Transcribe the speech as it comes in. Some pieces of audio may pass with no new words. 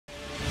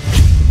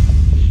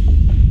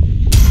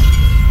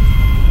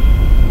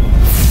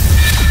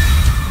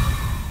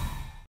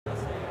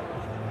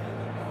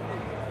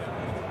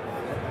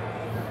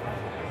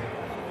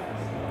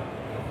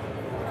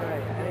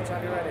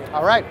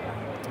All right.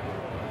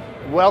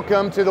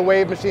 Welcome to the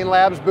Wave Machine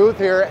Labs booth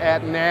here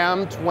at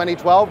NAMM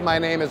 2012. My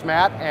name is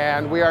Matt,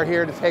 and we are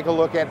here to take a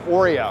look at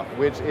Auria,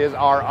 which is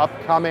our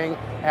upcoming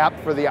app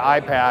for the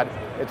iPad.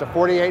 It's a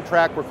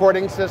 48-track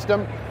recording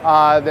system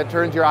that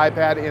turns your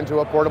iPad into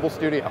a portable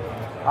studio.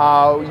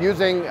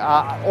 Using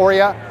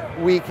Auria,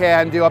 we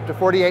can do up to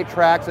 48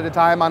 tracks at a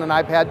time on an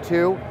iPad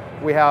 2.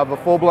 We have a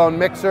full-blown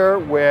mixer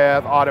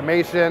with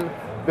automation,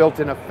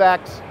 built-in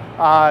effects,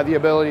 the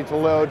ability to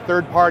load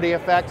third-party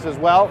effects as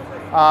well,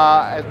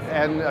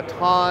 and a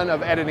ton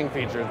of editing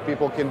features.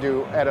 People can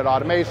do edit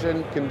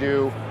automation, can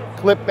do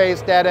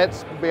clip-based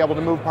edits, be able to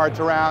move parts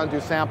around,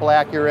 do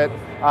sample-accurate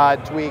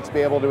tweaks,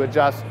 be able to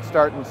adjust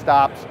start and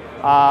stops.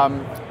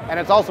 And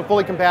it's also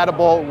fully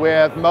compatible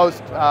with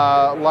most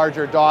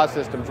larger DAW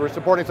systems. We're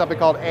supporting something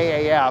called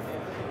AAF,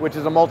 which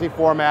is a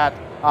multi-format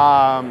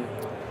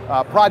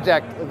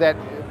project that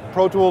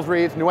Pro Tools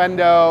reads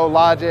Nuendo,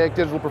 Logic,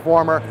 Digital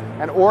Performer,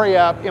 and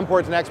Auria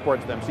imports and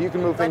exports them, so you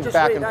can move things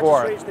back and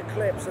forth. That just reads the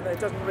clips and it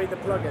doesn't read the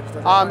plugins,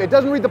 does it? It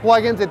doesn't read the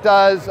plugins, it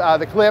does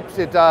the clips,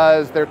 it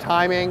does their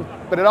timing,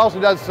 but it also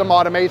does some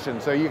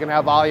automation, so you can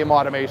have volume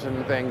automation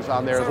and things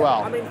on there as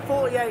well. I mean,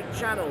 48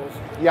 channels,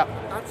 yep.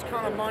 That's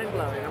kind of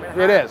mind-blowing. I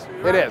mean, it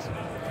is.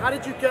 How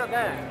did you get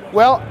there?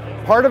 Well,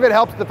 part of it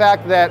helps the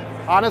fact that,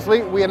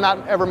 honestly, we had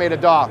not ever made a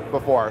DAW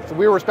before. So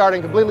we were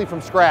starting completely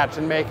from scratch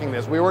in making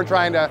this. We weren't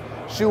trying to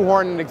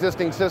shoehorn an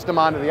existing system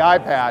onto the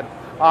iPad.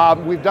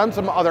 We've done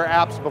some other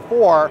apps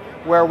before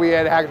where we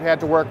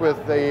had to work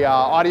with the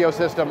audio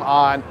system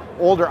on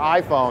older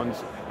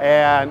iPhones.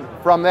 And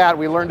from that,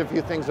 we learned a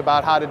few things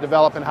about how to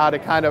develop and how to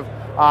kind of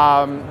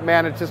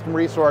manage system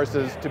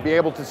resources to be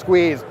able to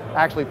squeeze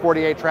actually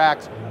 48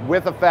 tracks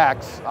with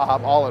effects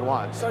all at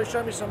once. So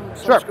show me some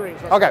sure.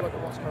 screens. Let's okay,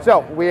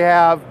 so we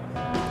have,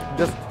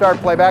 just start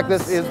playback.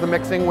 This is the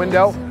mixing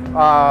window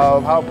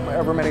of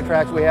however many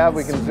tracks we have.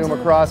 We can zoom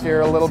across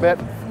here a little bit,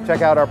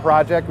 check out our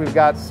project. We've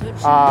got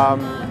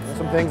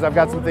some things, I've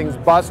got some things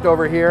bussed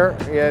over here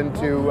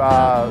into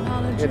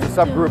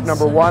subgroup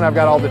number 1. I've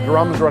got all the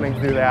drums running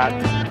through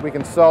that. We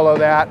can solo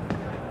that,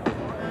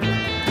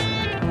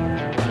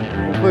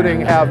 including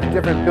have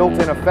different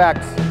built-in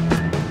effects.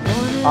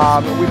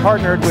 We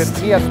partnered with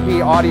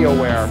PSP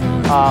AudioWare,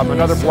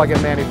 another plugin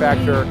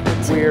manufacturer,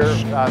 where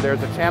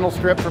there's a channel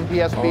strip from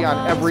PSP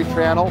on every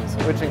channel,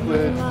 which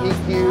includes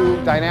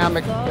EQ,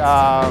 dynamic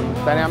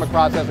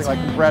processing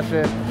like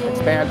compression,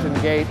 expansion,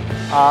 gate,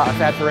 a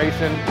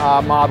saturation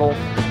model.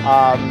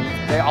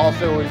 They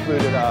also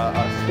included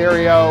a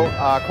stereo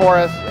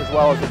chorus as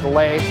well as a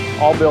delay,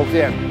 all built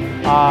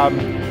in.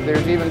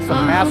 There's even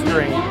some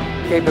mastering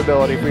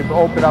capability. If we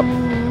open up,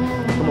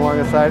 come along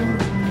this side.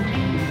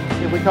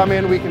 If we come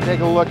in, we can take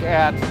a look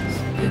at,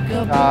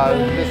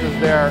 this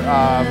is their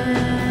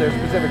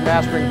specific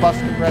mastering bus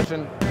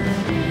compression.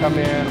 Come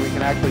in, we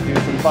can actually do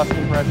some bus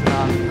compression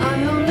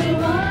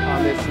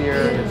on this here.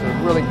 It's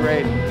a really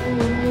great,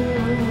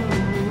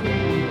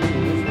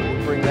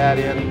 bring that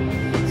in.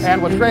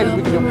 And what's great is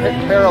we can do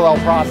parallel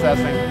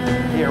processing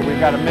here. We've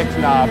got a mix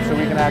knob, so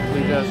we can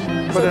actually just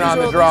put it on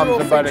the drums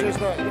and budding.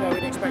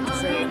 We'd expect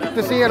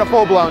to see in a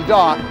full-blown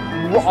DAW.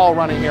 We're all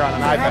running here on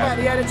an iPad. How about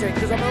the editing?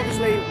 Because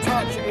obviously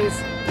touch is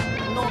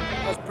not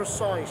as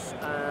precise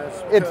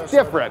as It's cursor.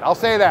 different, I'll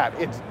say that.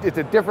 It's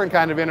a different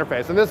kind of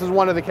interface. And this is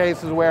one of the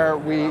cases where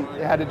we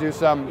had to do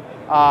some,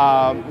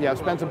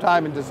 spend some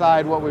time and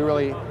decide what we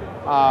really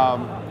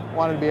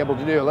wanted to be able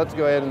to do. Let's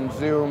go ahead and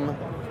zoom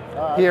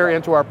here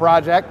into our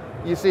project.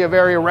 You see a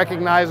very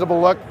recognizable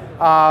look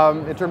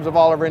in terms of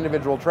all of our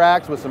individual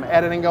tracks with some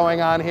editing going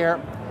on here.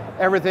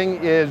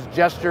 Everything is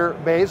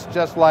gesture-based,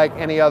 just like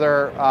any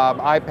other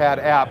iPad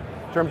app.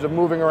 In terms of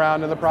moving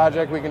around in the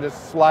project, we can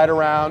just slide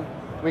around.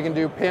 We can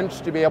do pinch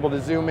to be able to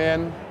zoom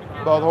in,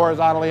 both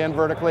horizontally and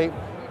vertically.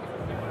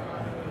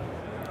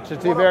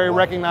 Should see a very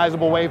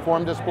recognizable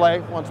waveform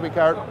display once we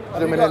start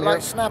zooming in here.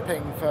 Like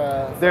snapping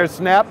for... There's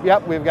snap,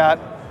 yep. We've got,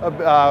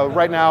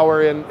 right now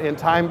we're in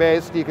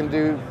time-based. You can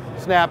do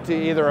snap to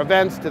either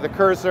events, to the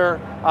cursor.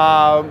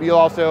 You'll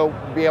also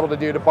be able to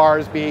do to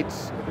bars,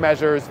 beats,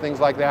 measures, things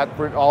like that,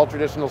 for all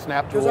traditional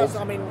snap tools. Because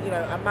I mean,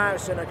 a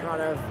mouse in a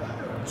kind of,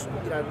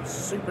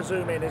 super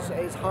zoom in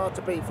is hard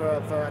to beat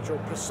for actual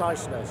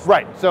preciseness.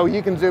 Right, so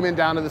you can zoom in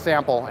down to the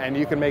sample, and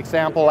you can make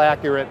sample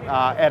accurate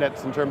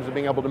edits in terms of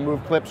being able to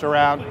move clips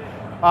around.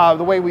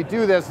 The way we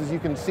do this is you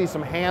can see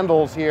some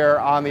handles here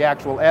on the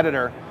actual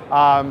editor.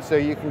 So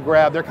you can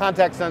grab, they're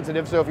context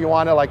sensitive, so if you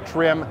want to like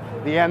trim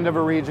the end of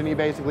a region, you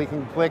basically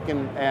can click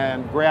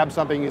and grab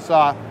something you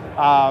saw.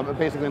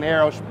 Basically an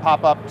arrow should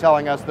pop up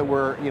telling us that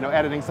we're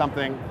editing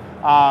something.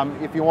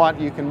 If you want,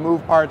 you can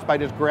move parts by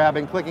just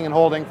grabbing, clicking and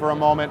holding for a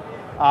moment.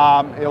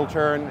 It'll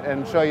turn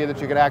and show you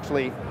that you could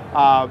actually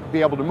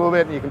be able to move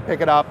it, and you can pick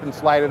it up and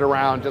slide it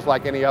around just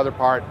like any other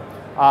part.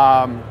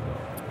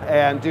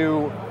 And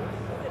do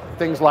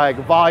things like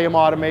volume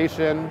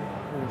automation.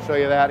 I'll show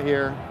you that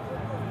here.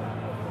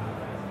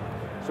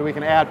 So we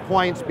can add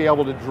points, be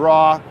able to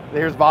draw.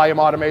 Here's volume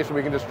automation,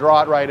 we can just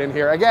draw it right in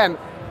here. Again,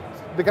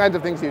 the kinds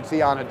of things you'd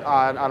see on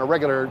a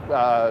regular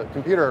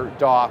computer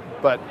DAW,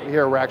 but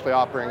here we're actually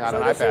offering on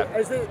an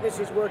iPad. This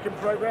is work in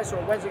progress, or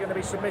when's it going to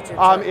be submitted?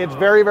 It's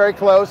very, very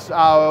close.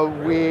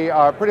 We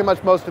are pretty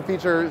much most of the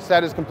feature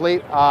set is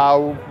complete.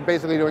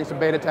 Basically doing some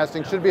beta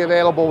testing. Should be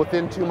available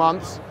within 2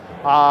 months.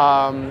 It's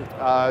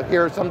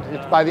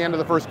by the end of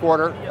the first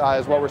quarter,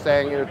 is what we're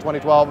saying.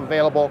 2012,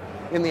 available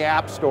in the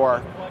App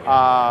Store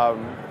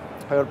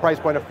at a price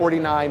point of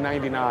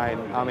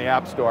 $49.99 on the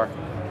App Store.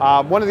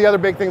 One of the other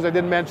big things I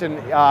didn't mention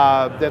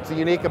that's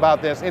unique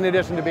about this, in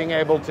addition to being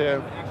able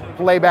to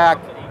play back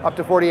up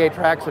to 48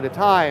 tracks at a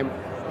time,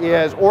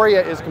 is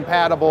Auria is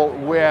compatible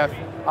with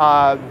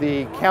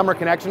the camera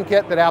connection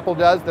kit that Apple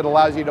does that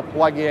allows you to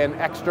plug in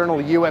external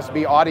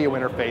USB audio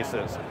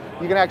interfaces.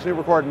 You can actually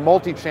record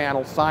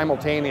multi-channel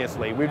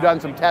simultaneously. We've done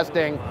some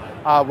testing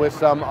with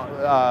some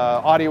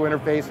audio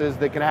interfaces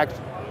that can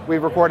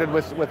we've recorded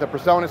with a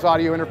PreSonus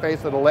audio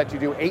interface that'll let you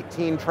do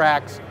 18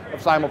 tracks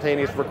of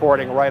simultaneous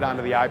recording right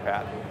onto the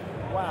iPad.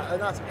 Wow,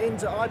 and that's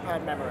into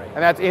iPad memory?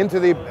 And that's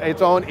into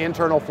its own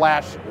internal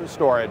flash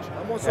storage.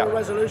 And what sort of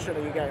resolution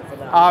are you getting for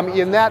that?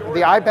 In that,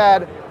 the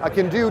iPad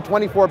can do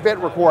 24-bit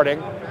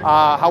recording.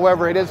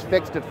 However, it is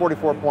fixed at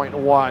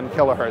 44.1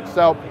 kilohertz.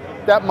 So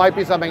that might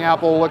be something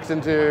Apple looks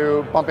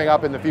into bumping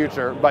up in the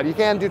future. But you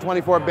can do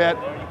 24-bit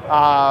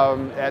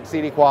at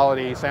CD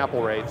quality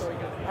sample rates.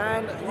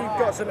 And you've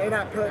got some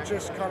in-app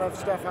purchase kind of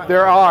stuff out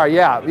there? Are,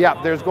 yeah.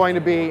 There's going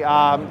to be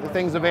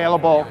things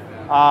available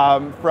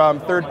from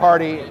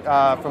third-party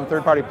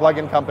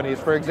plugin companies.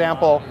 For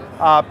example,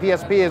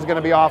 PSP is going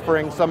to be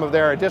offering some of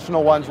their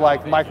additional ones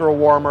like Micro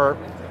Warmer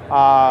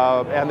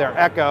and their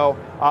Echo.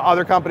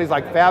 Other companies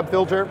like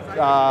FabFilter,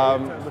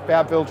 the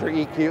FabFilter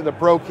EQ, the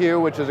Pro Q,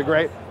 which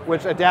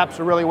adapts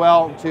really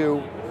well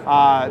to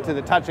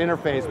the touch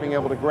interface, being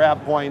able to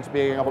grab points,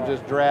 being able to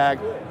just grab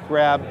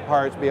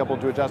parts, be able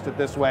to adjust it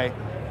this way.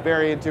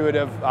 Very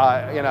intuitive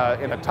in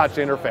a touch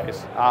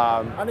interface.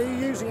 And are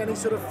you using any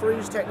sort of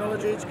freeze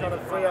technology to kind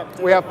of free up?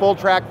 We have full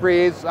track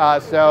freeze.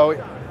 So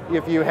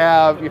if you're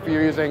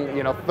using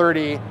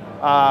 30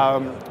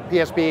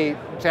 PSP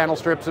channel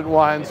strips at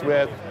once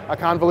with a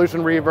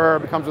convolution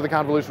reverb, it comes with a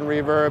convolution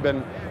reverb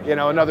and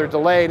another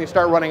delay, and you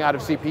start running out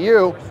of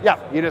CPU,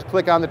 you just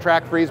click on the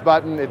track freeze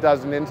button, it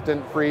does an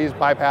instant freeze,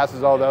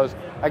 bypasses all those.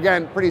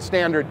 Again, pretty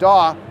standard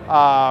DAW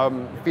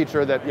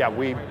feature that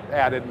we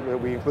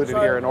included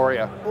here in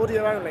Auria.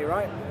 Audio only,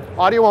 right?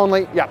 Audio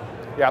only, yep.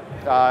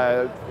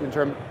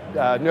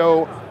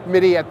 No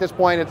MIDI at this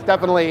point. It's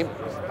definitely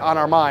on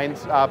our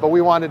minds, but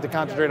we wanted to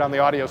concentrate on the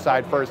audio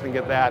side first and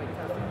get that,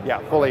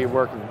 fully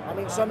working. I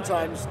mean,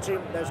 sometimes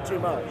there's too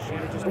much.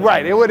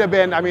 Right, it would have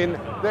been,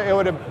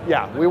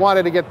 we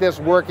wanted to get this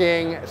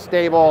working,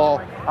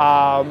 stable,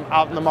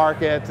 out in the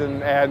market,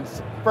 and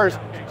first,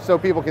 so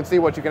people can see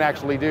what you can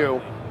actually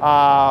do.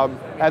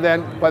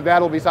 But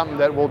that'll be something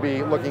that we'll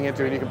be looking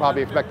into, and you can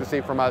probably expect to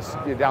see from us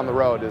down the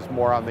road, is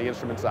more on the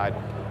instrument side.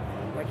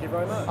 Thank you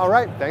very much. All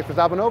right, thanks for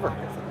stopping over.